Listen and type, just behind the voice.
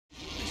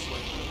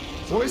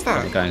What is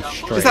that? Going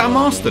straight Is that a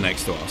master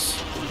next to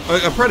us?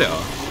 A predator?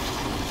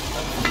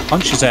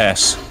 Punch his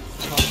ass.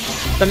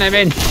 Don't let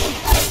him in.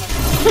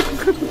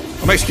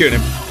 I'm executing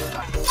him.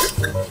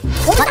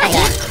 What are you?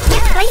 Yeah,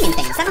 flaming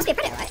things. That must be a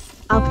predator, right?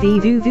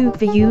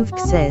 Abvivuvvuvvuvk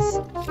says,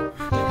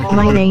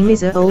 my name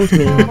is a old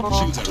me.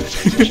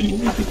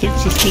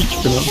 It's just she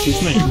pronounced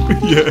his name.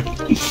 Yeah.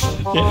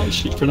 Yeah,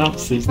 she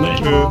pronounced his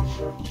name.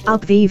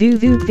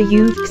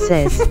 Abvivuvvuvvuvk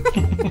says,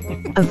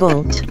 a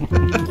vault.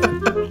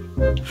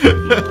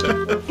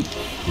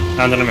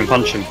 And then let me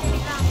punch him.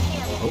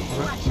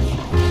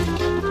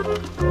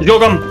 He's got a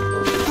gun!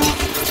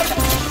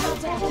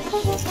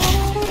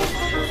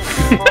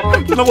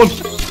 Another one!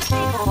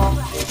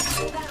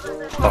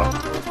 Fuck.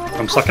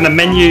 I'm stuck in a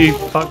menu,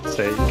 fuck's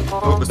sake.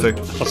 Oh, there's two.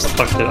 I'm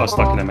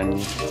stuck in a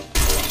menu.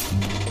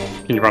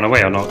 Can you run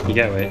away or not? Can you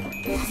get away?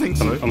 I think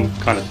so. I'm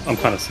kind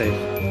of safe.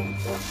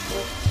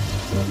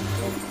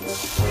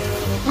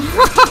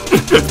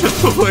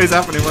 What is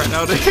happening right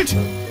now, dude?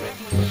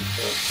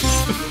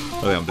 I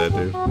think I'm dead,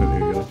 dude. There we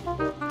go.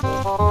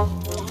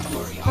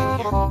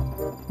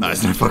 No,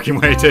 there's no fucking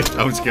way, dude.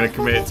 I'm just gonna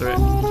commit to it.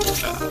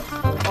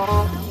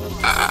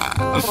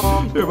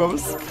 Here,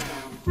 brothers.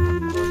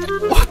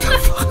 What the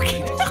fuck?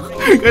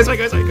 Guys,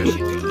 guys.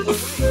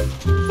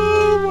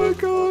 Oh my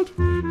god.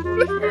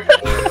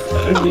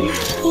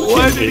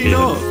 Why did he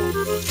not?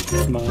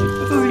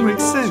 That doesn't even make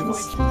sense.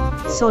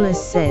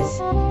 Solace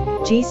says,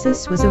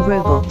 Jesus was a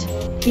robot.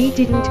 He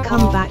didn't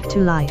come back to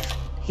life.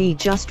 He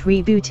just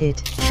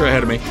rebooted. Straight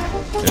ahead of me.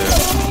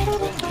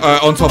 Yeah.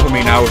 On top of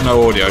me now with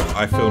no audio.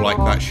 I feel like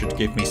that should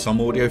give me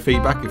some audio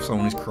feedback if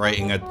someone is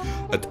creating a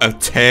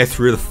tear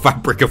through the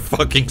fabric of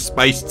fucking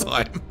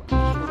space-time.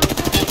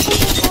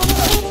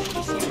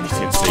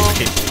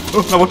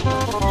 Oh, no one.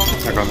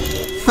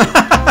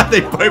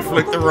 They both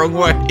looked the wrong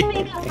way.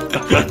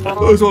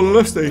 Oh, it's on the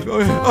left, Steve. Oh,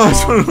 yeah. Oh,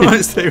 it's on the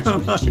right, Steve. Oh,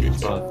 no.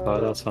 Oh,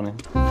 that's funny.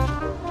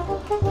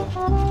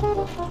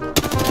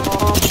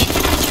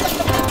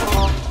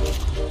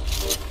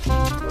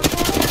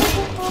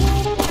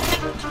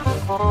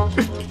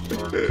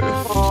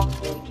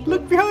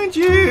 Look behind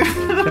you.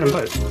 Get them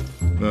both.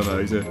 No,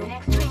 he's here.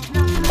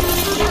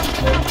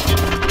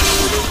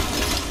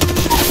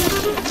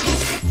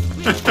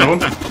 No one?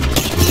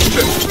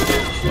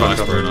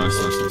 Nice, very nice.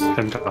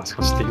 That's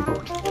got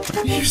steamboat.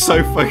 You're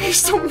so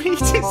focused on me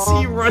to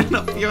see you running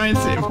up behind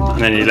him.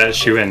 And then he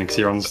lets you in because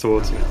he runs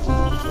towards you. Right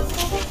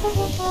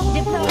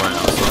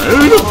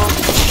outside.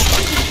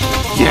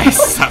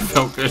 Yes, that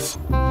felt good.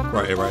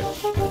 Right here, right.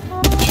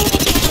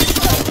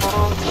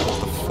 What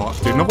the fuck?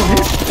 Dude, no one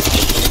here.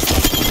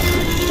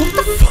 What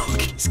the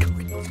fuck is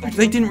going on?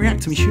 They didn't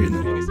react to me shooting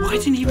them. Why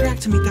didn't he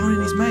react to me down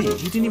in his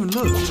maze? He didn't even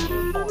look.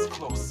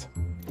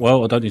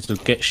 Well, I don't need to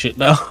get shit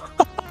now.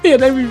 Yeah,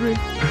 they're in.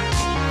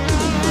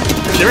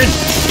 They're in!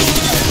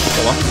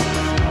 Go on.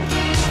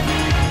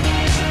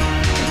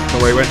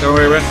 Don't worry, don't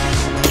worry.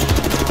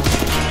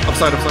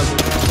 Upside.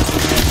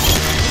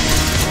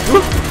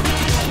 Woo.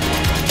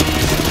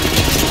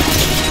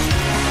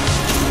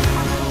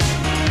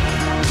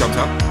 Jumped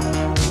up.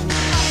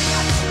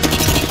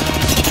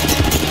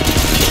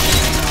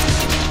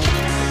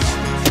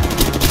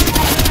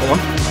 Go on.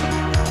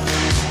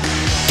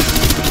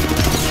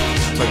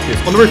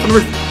 On the roof.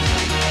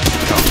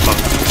 Oh, fuck.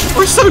 Oh,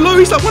 he's so low,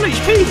 he's like 1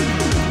 HP.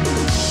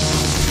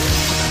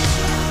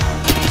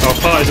 Oh,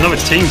 fuck, there's another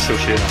team still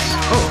shooting us.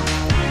 Oh.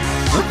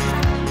 Huh?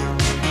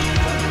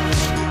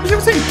 Where's the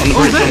other team? On the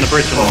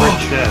bridge,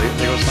 yeah,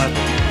 they got a sniper.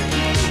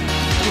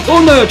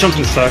 Oh no, I jumped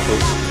in the circle.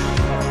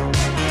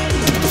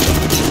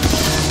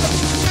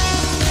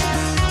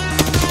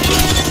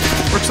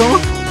 Where's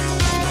someone?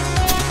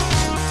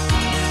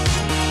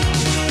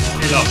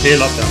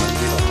 Heal up down there.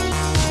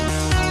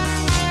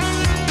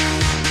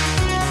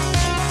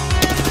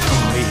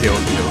 Heal.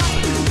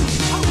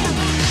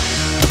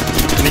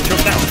 Can he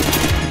jump down?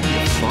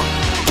 Fuck.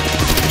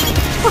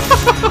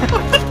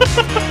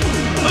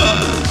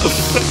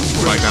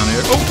 Right down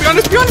here. Oh, behind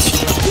us!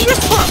 Yes,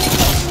 fuck!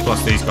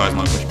 Plus these guys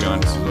might push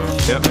behind us as well.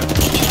 Yep.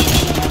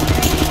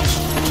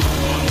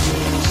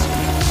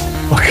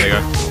 There you go.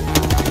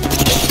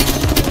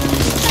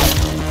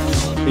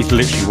 He's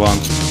literally one.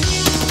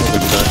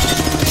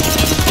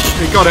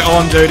 He got it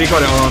on, dude. Oh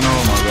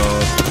my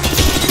god.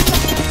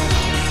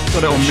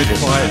 Got it on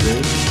mid-fire,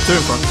 dude. Two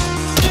in front.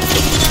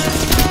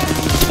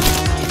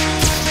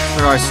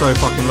 That guy's so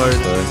fucking low. I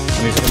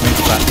need to get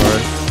back, bro.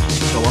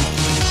 Go on.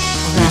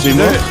 You do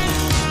that?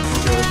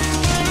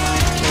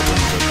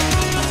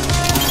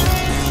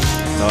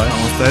 No. That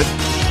one's dead.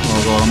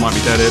 Oh god, I might be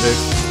dead here, dude.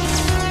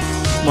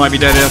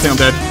 I think I'm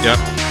dead. Yep.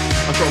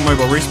 I've got a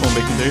mobile respawn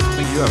beacon, dude. I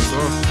think you have as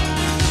well.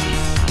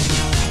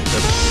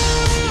 Dead.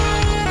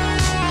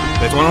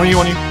 There's one on you.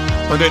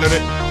 Don't do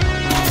it.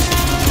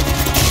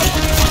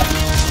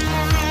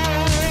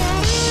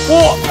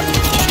 What?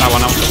 That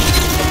one.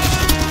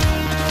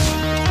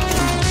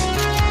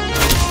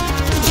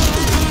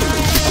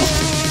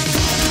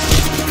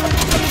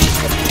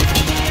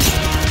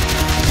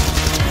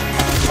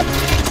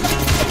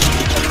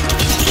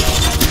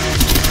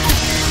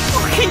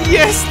 Fucking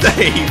yes,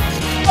 Dave!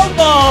 Come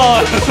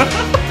on!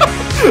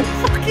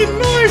 Fucking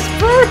nice,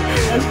 bro!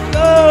 Let's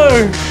go!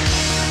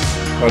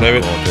 Oh,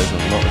 David. Oh, there's a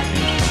lot of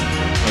teams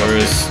coming through. There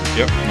is.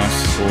 Yep, nice.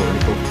 Really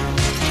cool.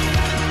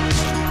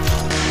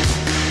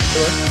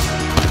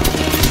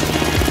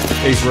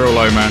 He's real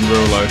low, man,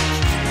 real low.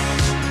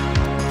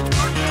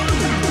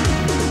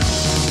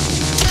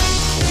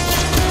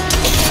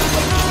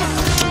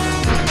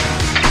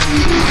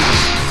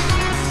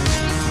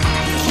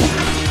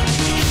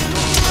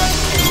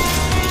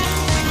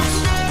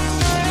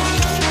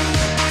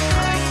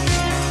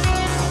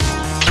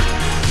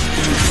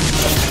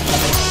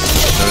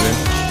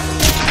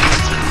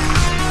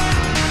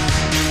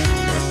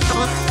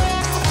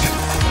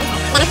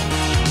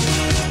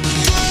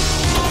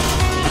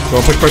 Go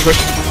on, push, push, push.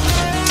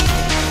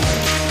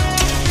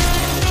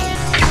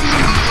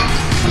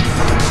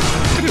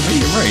 Look at me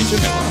in range,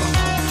 isn't it?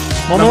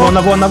 Wow.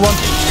 Another one, another one.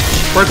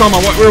 Break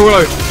armor, real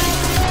low.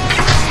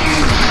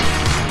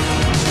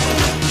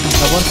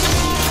 Another one.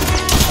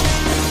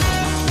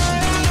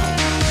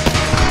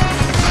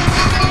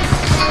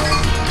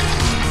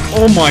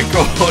 Oh my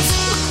god.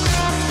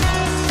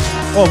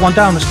 Oh, one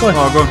down, let's go. Oh,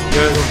 go on.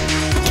 Yeah, go on.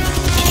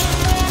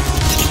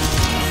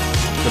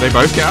 Did they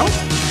both get out?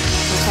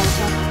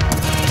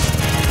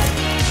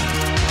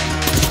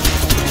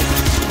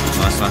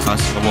 Nice, nice,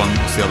 nice. The one,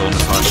 it's the other one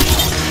this time.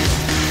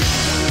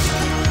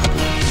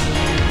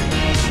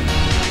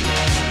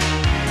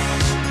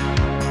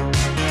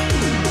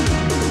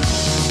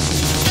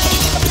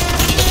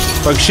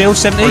 Broke shield,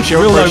 70. Broke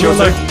shield, real low, broke shield,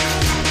 real low.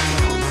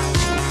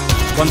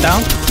 One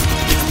down.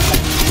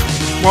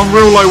 One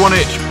real low, 1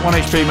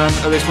 HP, man,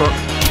 at this rock.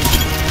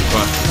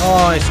 Right.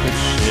 Nice, good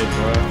shit,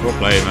 bro. Well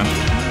played, man.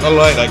 I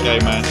like that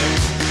game, man.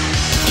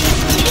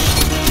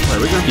 Wait,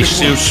 we're going to He's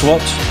shield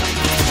swapped.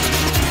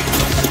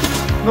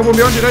 No one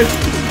behind you, Dave.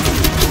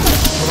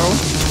 Hold on.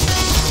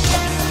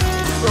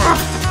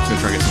 Just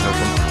gonna try and get some help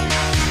on.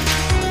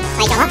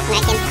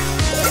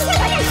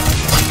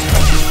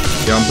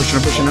 Yeah, I'm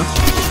pushing now.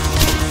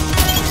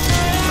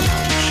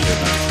 Shit,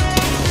 man.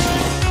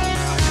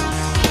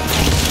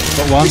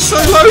 Got one. He's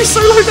so low,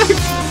 Dave.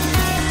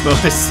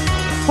 Nice.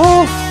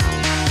 Oh.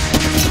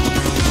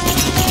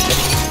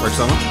 Break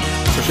someone.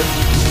 Push it.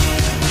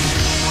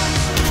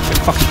 Get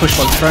fucking pushed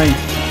by the train.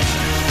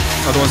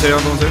 Other one's here,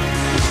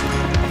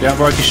 Yeah,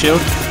 broke his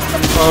shield.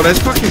 Oh, there's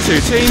fucking 2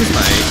 teams,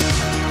 mate.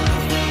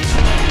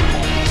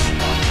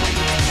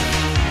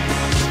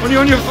 On you.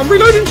 I'm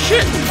reloading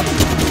shit.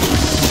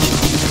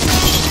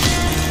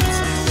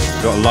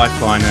 Got a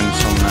lifeline and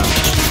someone else.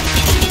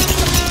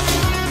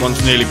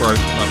 One's nearly broke,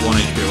 like 1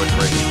 HP away from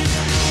breaking.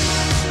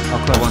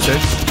 I'll close. One, 2.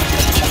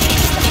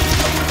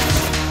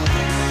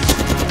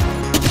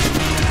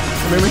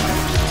 Come here, me.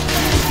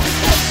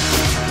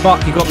 Fuck,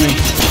 you got me.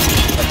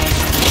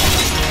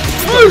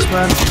 You got this,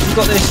 man. You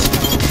got this.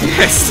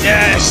 Yes!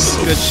 Yes!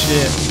 Good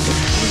shit.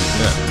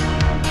 Yeah.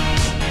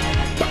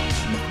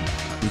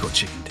 We got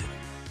chicken dip.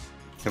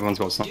 Everyone's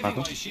got something.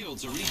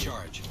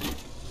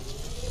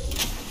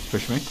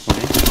 Push me.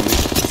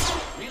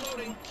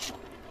 Reloading.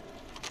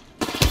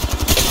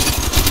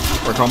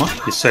 Break armor.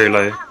 He's so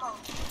low.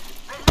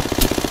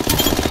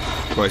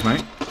 Boys,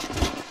 mate.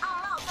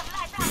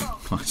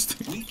 Nice.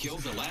 We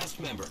killed the last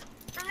member.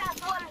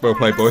 Well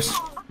played, boys.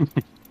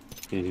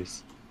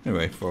 Jeez.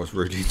 Anyway, before I was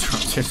rudely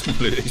interrupted,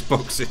 look at these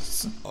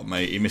boxes. Oh,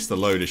 mate, he missed a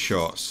load of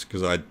shots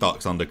because I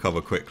ducked under cover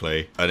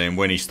quickly. And then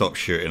when he stopped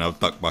shooting, I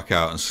ducked back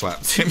out and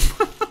slapped him.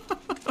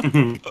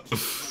 You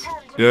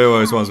know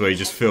those ones where you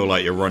just feel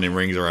like you're running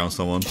rings around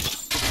someone?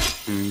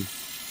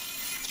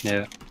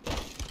 Yeah.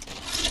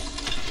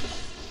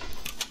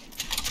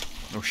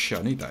 Oh shit,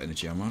 I need that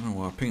energy ammo. I don't know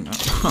why I pinged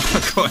that. I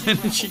got an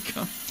energy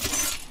gun.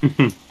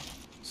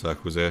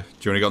 Circles here.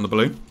 Do you want to get on the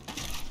balloon?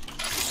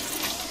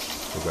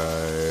 We'll go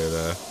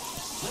there.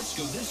 Let's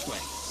go this way.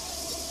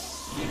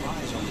 Keep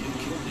eyes on the new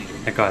kill leader.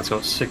 That guy's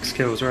got 6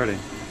 kills already.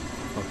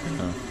 Okay,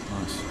 no.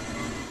 Nice.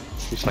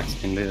 Looks like he's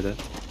been looted.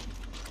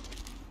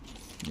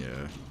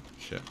 Yeah,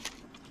 shit.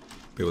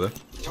 People there?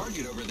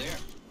 Target over there.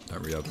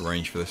 Don't really have the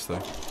range for this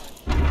though.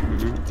 I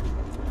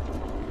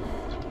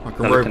They're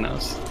can looking rope, at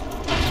us.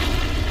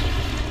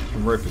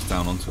 rope us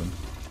down onto him.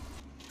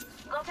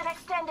 Got an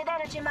extended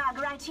energy mag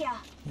right here.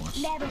 Nice.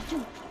 Level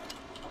 2.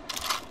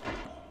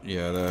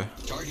 Yeah, there.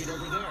 Target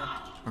over there.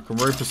 I can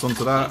rope us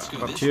onto that. Let's go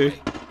Up this to you. way.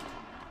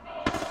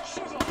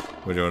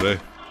 What do you want to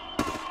do?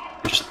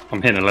 I'm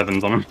hitting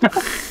 11s on him.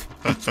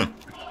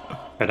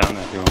 Go down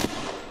there if you want.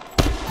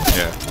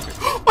 Yeah.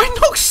 I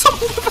knocked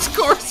someone with a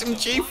score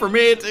SMG from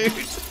here, dude.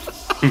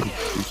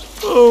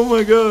 Oh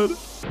my god.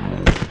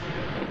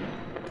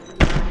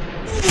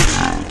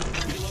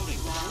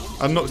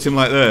 I knocked him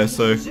like there,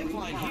 so Zip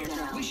line here.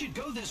 We should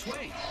go this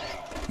way.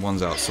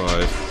 one's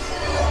outside.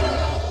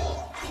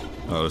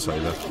 Oh, let's say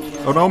left.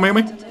 Oh no,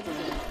 me.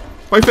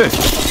 Both here.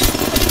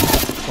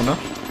 One now.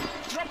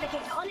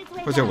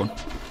 Where's the other one?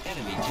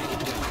 Enemy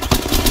taken down.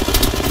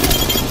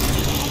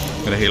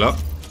 Gonna heal up.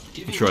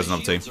 Giving I'm sure there's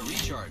another team. shields a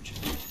recharge.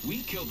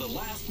 We killed the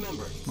last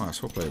member.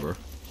 Nice, well played, bro.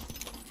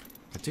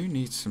 I do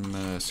need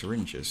some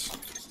syringes.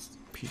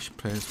 Peach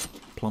players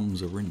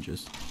plums or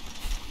oranges.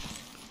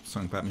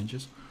 Something about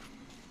ninjas.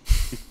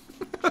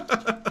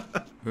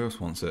 Who else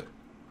wants it?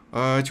 Do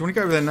you want to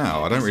go over there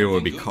now? I don't really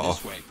want to be cut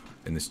off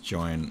in this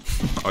giant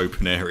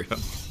open area.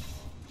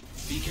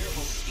 Be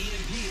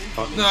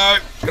careful. No!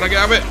 Can I get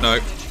out of it? No.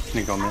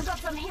 Sneak on me. I've got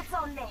some hits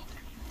on me.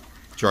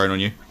 Drone on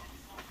you.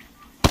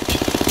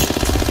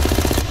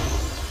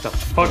 What the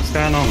fuck's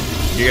going on?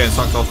 You're getting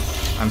sucked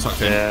off and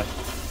sucked in. Yeah,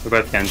 we're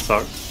both getting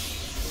sucked.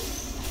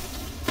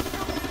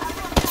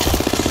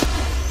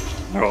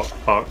 I got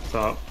fucked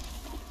up.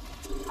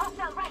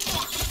 Hostile right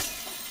here.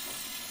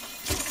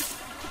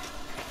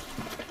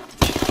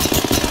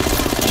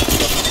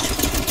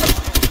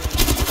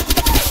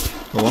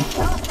 Go on.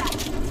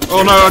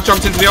 Oh no, I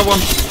jumped into the other one.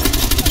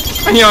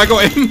 And yeah, I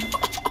got him.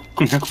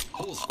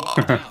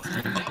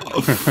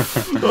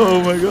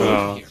 Oh my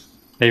god.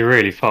 They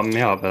really fucked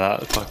me up with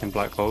that fucking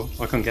black hole.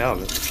 I couldn't get out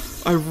of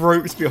it. I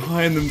roped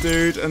behind them,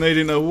 dude, and they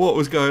didn't know what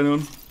was going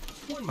on.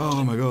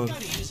 Oh my god.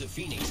 Gotta use a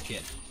Phoenix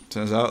kit.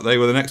 Turns out they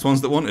were the next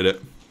ones that wanted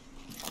it.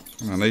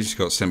 And they just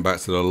got sent back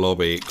to the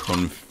lobby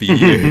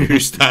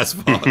confused as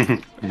fuck.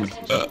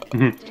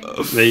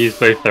 They used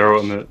both their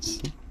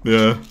ultimates.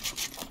 Yeah.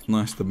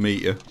 Nice to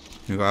meet you.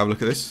 You gotta have a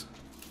look at this.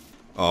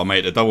 Oh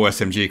mate, the double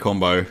SMG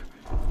combo.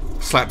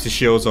 Slapped his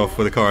shields off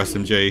with a car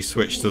SMG,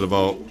 switched to the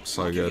Bolt.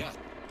 So good.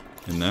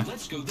 In there.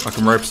 I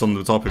can rope us on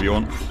the top if you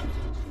want.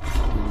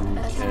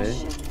 Okay.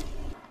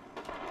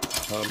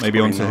 Maybe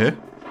onto here.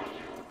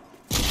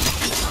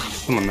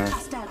 Someone there.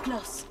 Hostile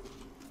close.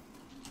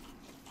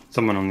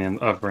 Someone on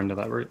the other end of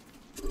that route.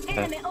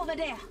 Enemy over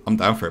there. I'm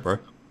down for it, bro.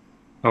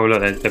 Oh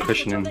look, they're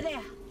pushing Over in.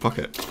 there. Fuck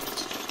it.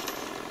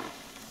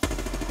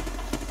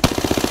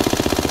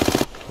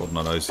 God,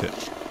 none of those hit.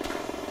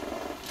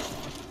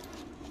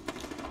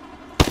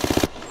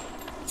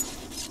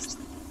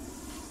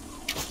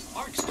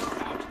 Arc star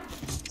out.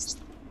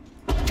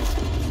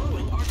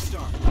 Throwing arc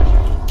star.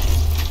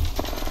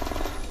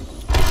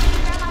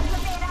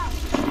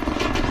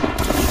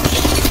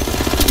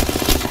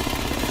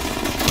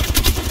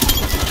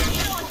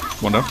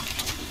 One down.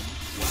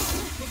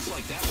 Looks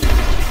like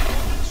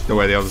that. Go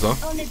where the others are.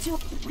 Only two.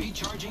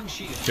 Recharging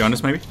shield. Behind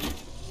us, maybe?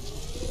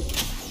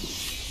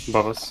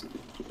 Above us.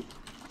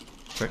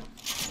 Okay.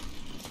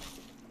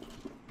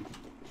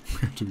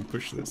 Do we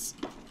push this?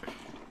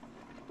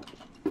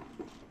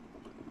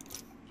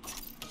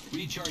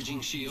 Recharging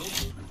shield.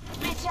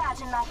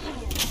 Recharging my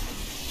shield.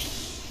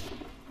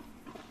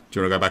 Do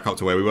you want to go back up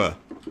to where we were?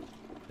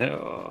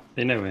 Oh,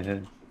 they know we're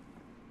here.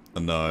 Oh,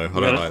 no, I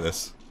don't Yeah. like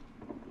this.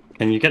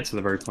 Can you get to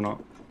the rope or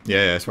not?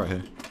 Yeah, it's right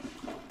here.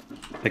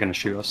 They're gonna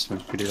shoot us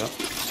if we do that.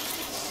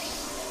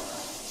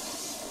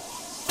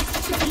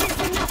 Listen up and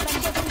get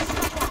this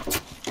shot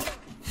out.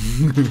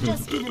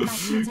 Just giving my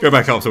shields Go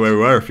back up to where we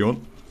were if you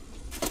want.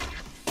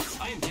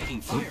 I am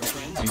taking fire,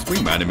 friends. He's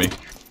wingmanning me.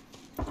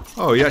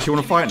 Oh, you actually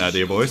want to fight now, do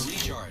you, boys?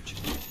 Recharge.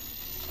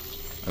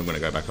 I'm going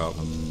to go back up. I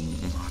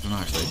don't know,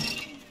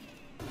 actually.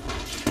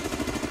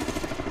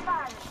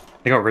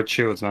 They got red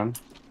shields, man.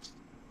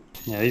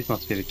 Yeah, these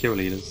must be the kill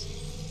leaders.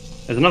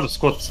 There's another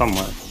squad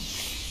somewhere. I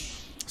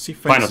see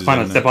Behind us, faces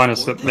behind in us, they're there. behind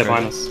us, they're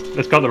behind us.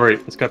 Let's go up the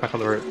rope, let's go back up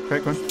the rope. Okay,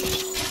 go on.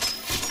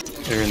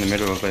 They're in the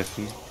middle of both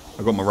of them.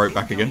 I got my rope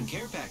back again.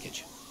 Care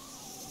package.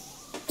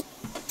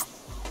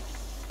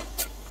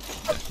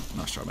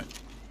 Nice try, mate.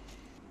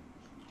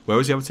 Where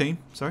was the other team?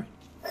 Sorry?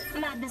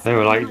 They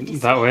were like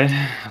that way,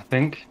 I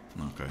think.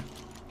 Okay.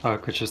 I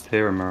could just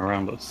hear them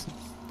around us.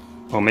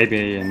 Or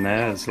maybe in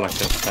there is like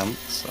a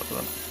fence. I don't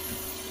know.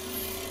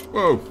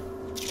 Whoa!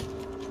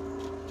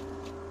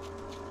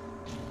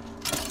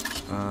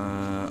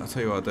 I'll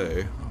tell you what I'll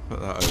do. I'll put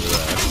that over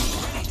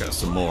there. Get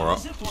some more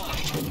up.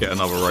 Get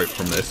another rope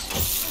from this.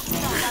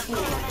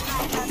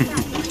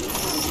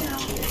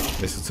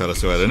 This will tell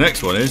us where the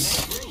next one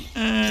is.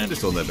 And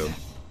it's on their building.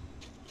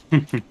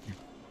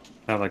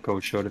 I have that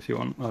gold shield if you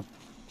want.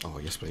 Oh,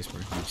 yes please, bro.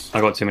 Nice.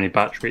 I got too many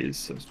batteries,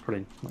 so it's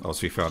pretty... Oh,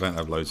 to be fair, I don't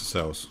have loads of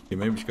cells. Yeah,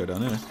 maybe we should go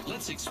down there.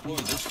 Let's explore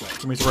this way.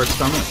 Can we rope us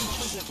down there?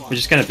 We're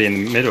just going to be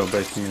in the middle of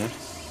both of them, you know?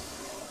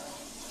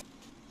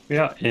 We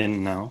are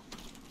in now.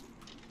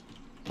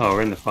 Oh,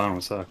 we're in the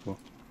final circle.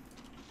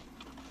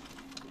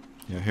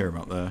 Yeah, I hear him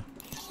up there.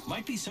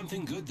 Might be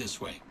something good this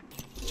way.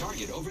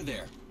 Target over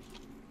there.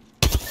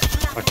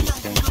 I can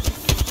see him.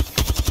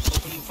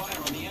 Opening fire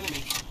on the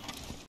enemy.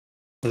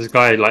 There's a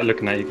guy like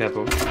looking at you,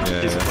 careful.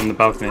 Yeah, He's yeah. on the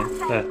balcony.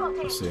 There.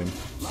 I see him.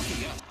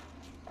 Lucky up.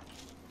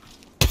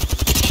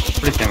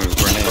 Pretty came with a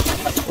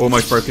grenade.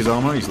 Almost broke his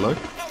armor, he's low.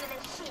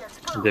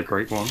 He did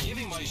break one.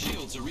 Giving my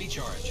shields a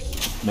recharge.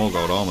 More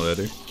gold armor there,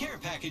 dude. Care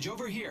package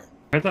over here.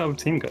 Where'd that old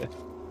team go?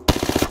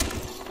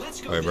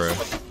 Let's go Over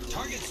this way.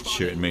 Target spotted.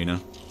 shooting me now.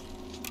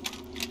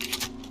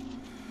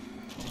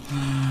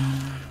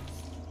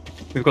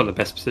 We've got the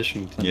best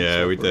position. to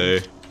Yeah, we circle.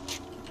 do.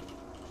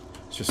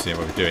 Let's just see if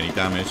we can do any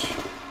damage.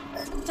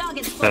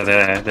 Target They're spotted.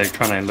 there. They're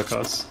trying to look at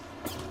us.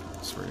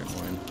 It's really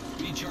annoying.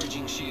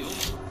 Recharging shield.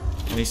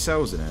 Any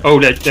cells in it? Oh,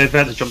 they're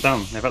about to jump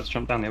down. They're about to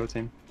jump down, the other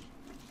team.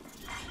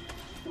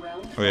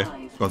 Oh yeah,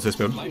 go on to this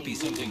building. Might be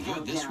something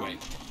good this way.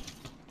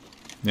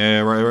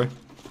 Yeah, right.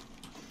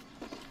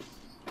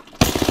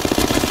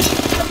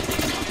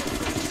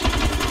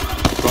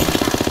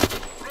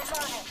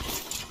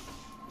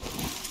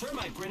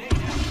 Thermite grenade out.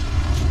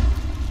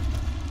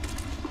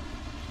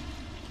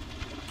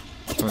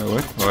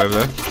 Where? Oh, over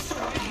there.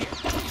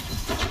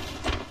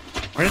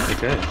 Where did they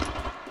go?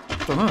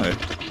 Don't know.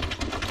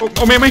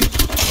 Oh, me.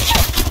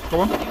 Come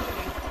on.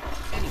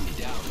 Enemy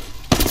down.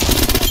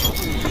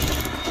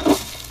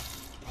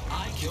 I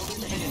killed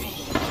an enemy.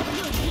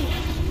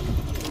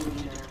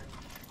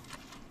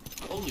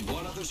 Only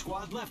one other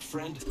squad left,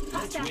 friend.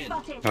 Let's Hostile win.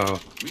 spotted. Oh,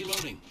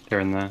 Reloading. they're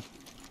in there.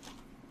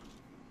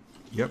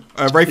 Yep.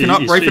 Rafing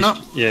up.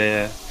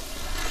 Yeah.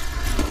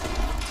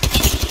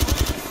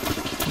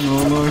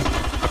 Oh no.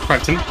 I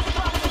cracked him.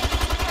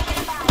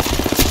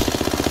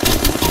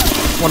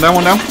 One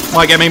down.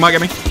 Might get me.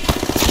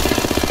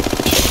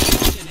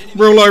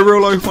 Real low,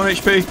 1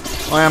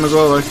 HP. I am as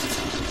well though.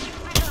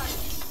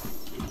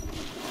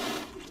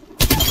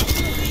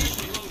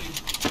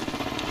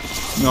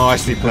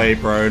 Nicely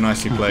played, bro.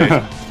 Nicely played.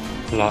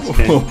 Last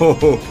game.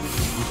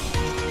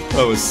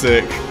 That was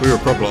sick. We were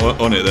proper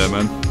on it there,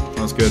 man. That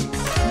was good.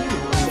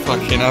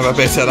 Fucking have a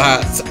bit of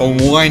that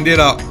and wind it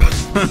up.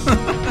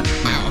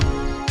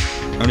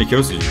 How many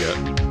kills did you get?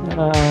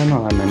 Not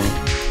that many.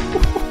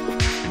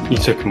 You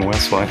took them all,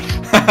 that's why.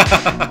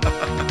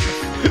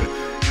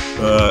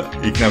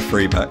 You can have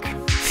 3 back.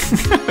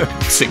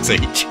 6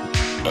 each.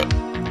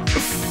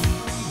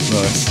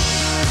 Nice.